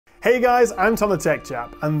Hey guys, I'm Tom the Tech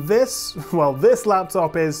Chap, and this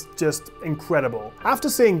laptop is just incredible. After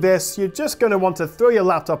seeing this, you're just going to want to throw your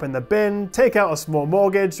laptop in the bin, take out a small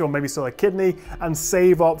mortgage or maybe sell a kidney, and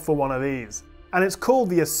save up for one of these. And it's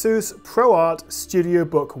called the ASUS ProArt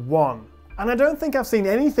StudioBook One. And I don't think I've seen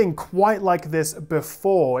anything quite like this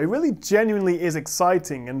before. It really genuinely is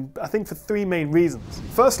exciting, and I think for three main reasons.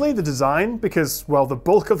 Firstly, the design, because, well, the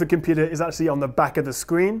bulk of the computer is actually on the back of the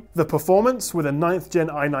screen. The performance with a 9th gen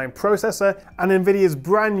i9 processor, and Nvidia's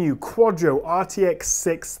brand new Quadro RTX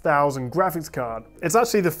 6000 graphics card. It's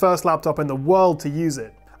actually the first laptop in the world to use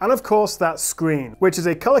it. And of course that screen, which is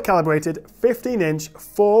a color-calibrated 15-inch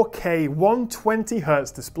 4K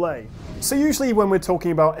 120Hz display. So usually when we're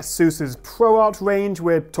talking about ASUS's ProArt range,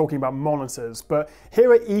 we're talking about monitors, but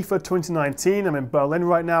here at IFA 2019, I'm in Berlin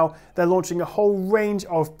right now, they're launching a whole range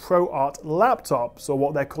of ProArt laptops, or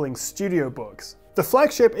what they're calling StudioBooks. The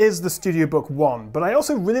flagship is the StudioBook One, but I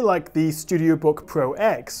also really like the StudioBook Pro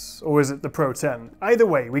X, or is it the Pro 10? Either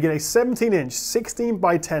way, we get a 17-inch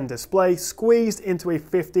 16x10 display squeezed into a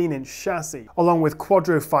 15-inch chassis, along with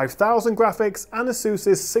Quadro 5000 graphics and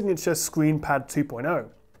ASUS's signature ScreenPad 2.0.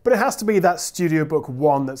 But it has to be that StudioBook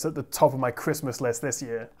One that's at the top of my Christmas list this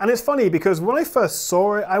year. And it's funny because when I first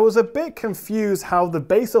saw it, I was a bit confused how the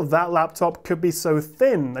base of that laptop could be so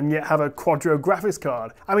thin and yet have a Quadro graphics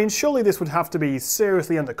card. I mean, surely this would have to be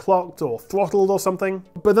seriously underclocked or throttled or something.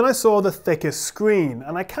 But then I saw the thickest screen,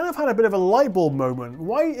 and I kind of had a bit of a light bulb moment.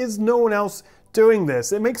 Why is no one else doing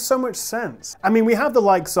this? It makes so much sense. I mean, we have the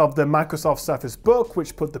likes of the Microsoft Surface Book,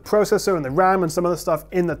 which put the processor and the RAM and some other stuff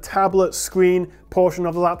in the tablet screen portion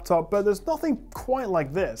of the laptop, but there's nothing quite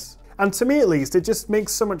like this. And to me at least, it just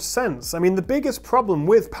makes so much sense. I mean, the biggest problem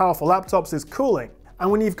with powerful laptops is cooling. And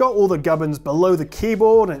when you've got all the gubbins below the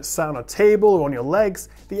keyboard and it's sat on a table or on your legs,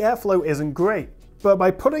 the airflow isn't great. But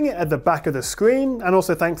by putting it at the back of the screen, and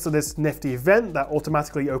also thanks to this nifty vent that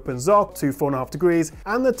automatically opens up to 4.5 degrees,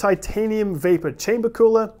 and the titanium vapor chamber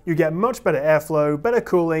cooler, you get much better airflow, better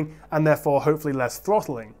cooling, and therefore hopefully less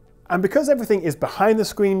throttling. And because everything is behind the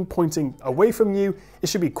screen pointing away from you, it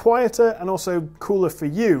should be quieter and also cooler for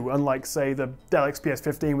you, unlike say the Dell XPS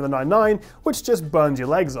 15 with a 9.9, which just burns your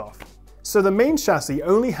legs off. So the main chassis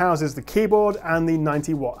only houses the keyboard and the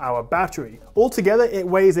 90 watt-hour battery. Altogether, it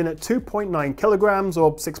weighs in at 2.9 kilograms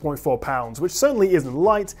or 6.4 pounds, which certainly isn't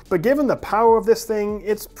light, but given the power of this thing,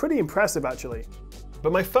 it's pretty impressive actually.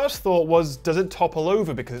 But my first thought was, does it topple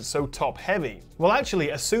over because it's so top-heavy? Well actually,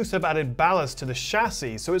 ASUS have added ballast to the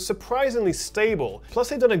chassis, so it's surprisingly stable. Plus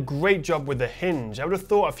they've done a great job with the hinge. I would have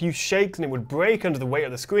thought a few shakes and it would break under the weight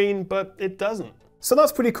of the screen, but it doesn't. So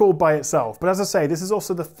that's pretty cool by itself, but as I say, this is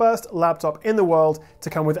also the first laptop in the world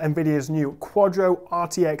to come with Nvidia's new Quadro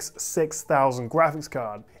RTX 6000 graphics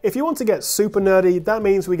card. If you want to get super nerdy, that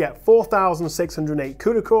means we get 4,608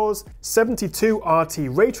 CUDA cores, 72 RT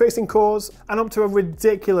ray tracing cores, and up to a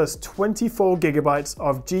ridiculous 24 gigabytes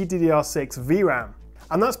of GDDR6 VRAM.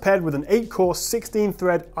 And that's paired with an 8-core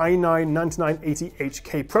 16-thread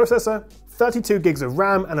i9-9980HK processor, 32 gigs of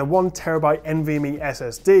RAM, and a 1TB NVMe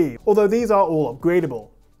SSD, although these are all upgradable.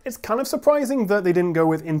 It's kind of surprising that they didn't go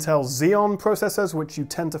with Intel Xeon processors, which you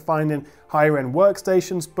tend to find in higher-end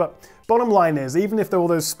workstations, but bottom line is, even if all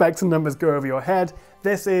those specs and numbers go over your head,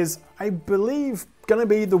 this is, I believe, gonna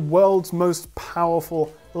be the world's most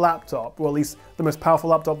powerful laptop, or at least the most powerful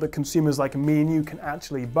laptop that consumers like me and you can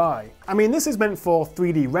actually buy. I mean, this is meant for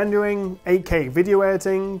 3D rendering, 8K video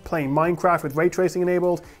editing, playing Minecraft with ray tracing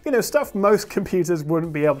enabled, you know, stuff most computers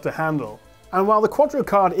wouldn't be able to handle. And while the Quadro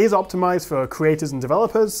card is optimized for creators and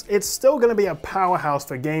developers, it's still going to be a powerhouse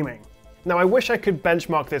for gaming. Now I wish I could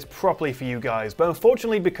benchmark this properly for you guys, but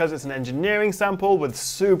unfortunately because it's an engineering sample with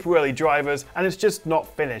super early drivers and it's just not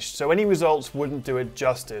finished, so any results wouldn't do it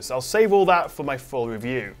justice. I'll save all that for my full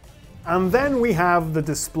review. And then we have the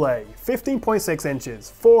display. 15.6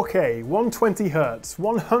 inches, 4K, 120Hz,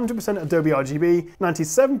 100% Adobe RGB,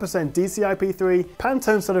 97% DCI-P3,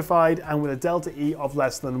 Pantone certified, and with a Delta E of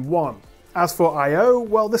less than 1. As for I/O,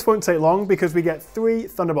 well, this won't take long because we get 3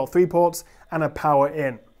 Thunderbolt 3 ports and a power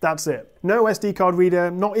in. That's it. No SD card reader,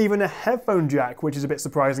 not even a headphone jack, which is a bit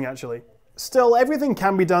surprising actually. Still, everything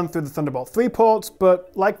can be done through the Thunderbolt 3 ports, but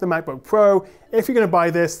like the MacBook Pro, if you're going to buy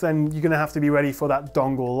this, then you're going to have to be ready for that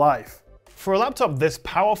dongle life. For a laptop this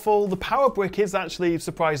powerful, the power brick is actually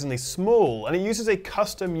surprisingly small, and it uses a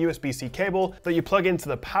custom USB-C cable that you plug into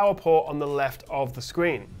the power port on the left of the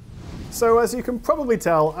screen. So as you can probably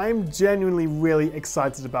tell, I'm genuinely really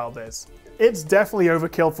excited about this. It's definitely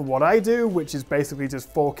overkill for what I do, which is basically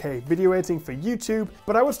just 4K video editing for YouTube,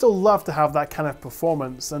 but I would still love to have that kind of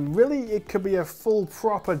performance, and really it could be a full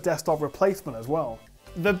proper desktop replacement as well.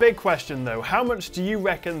 The big question though, how much do you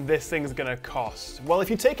reckon this thing's gonna cost? Well, if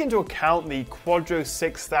you take into account the Quadro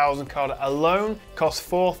 6000 card alone costs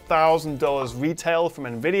 $4,000 retail from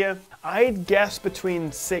Nvidia, I'd guess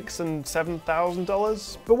between $6,000 and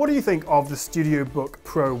 $7,000. But what do you think of the StudioBook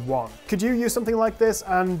Pro One? Could you use something like this,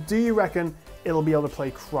 and do you reckon it'll be able to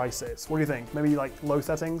play Crysis? What do you think? Maybe like low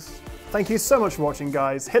settings? Thank you so much for watching,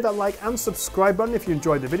 guys. Hit that like and subscribe button if you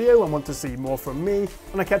enjoyed the video and want to see more from me,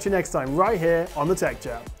 and I'll catch you next time right here on the Tech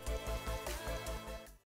Chap.